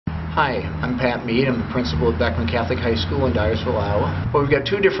Hi, I'm Pat Mead. I'm the principal of Beckman Catholic High School in Dyersville, Iowa. Well, we've got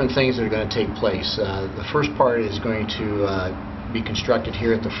two different things that are going to take place. The first part is going to be constructed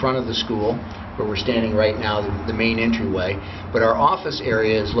here at the front of the school, where we're standing right now, the main entryway. But our office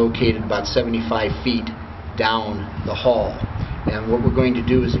area is located about 75 feet down the hall. And what we're going to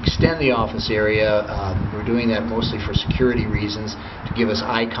do is extend the office area. We're doing that mostly for security reasons, to give us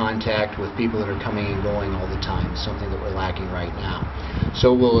eye contact with people that are coming and going all the time, something that we're lacking right now.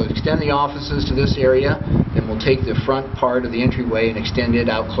 So we'll extend the offices to this area, and we'll take the front part of the entryway and extend it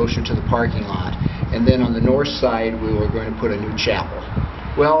out closer to the parking lot. And then on the north side, we were going to put a new chapel.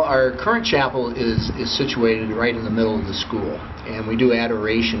 Well, our current chapel is situated right in the middle of the school, and we do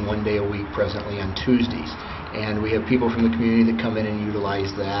adoration one day a week presently on Tuesdays. And we have people from the community that come in and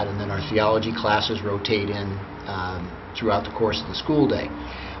utilize that, and then our theology classes rotate in throughout the course of the school day.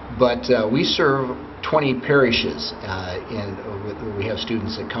 But we serve 20 parishes, and we have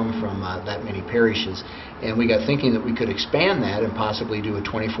students that come from that many parishes, and we got thinking that we could expand that and possibly do a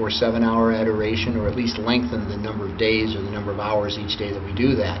 24/7 hour adoration, or at least lengthen the number of days or the number of hours each day that we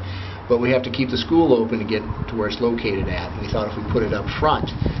do that. But we have to keep the school open to get to where it's located at, and we thought if we put it up front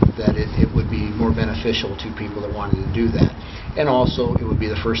that it would be more beneficial to people that wanted to do that. And also it would be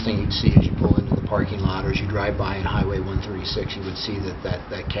the first thing you'd see as you pull into the parking lot, or as you drive by on Highway 136, you would see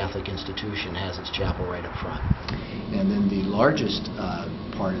that Catholic institution has its chapel right up front. And then the largest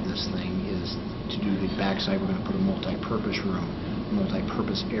part of this thing is to do the backside. We're going to put a multi-purpose room,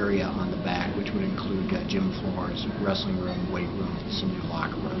 multi-purpose area on the back, which would include gym floors, wrestling room, weight room, some new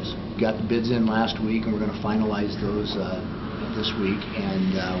locker rooms. Got the bids in last week, and we're going to finalize those this week,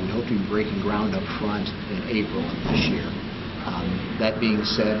 and we hope to be breaking ground up front in April of this year. That being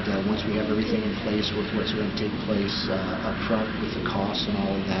said, once we have everything in place with what's going to take place up front with the costs and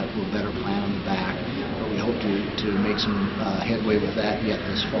all of that, we'll better plan on the back, but we hope to make some headway with that yet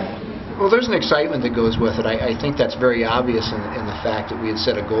this fall. Well, there's an excitement that goes with it. I think that's very obvious in the fact that we had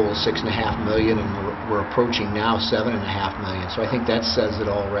set a goal of $6.5 million, and we're approaching now $7.5 million. So I think that says it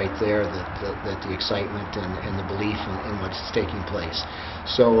all right there, that the excitement and the belief in what's taking place.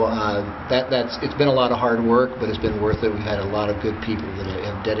 So it's been a lot of hard work, but it's been worth it. We've had a lot of good people that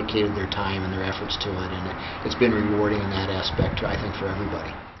have dedicated their time and their efforts to it, and it's been rewarding in that aspect, I think, for everybody.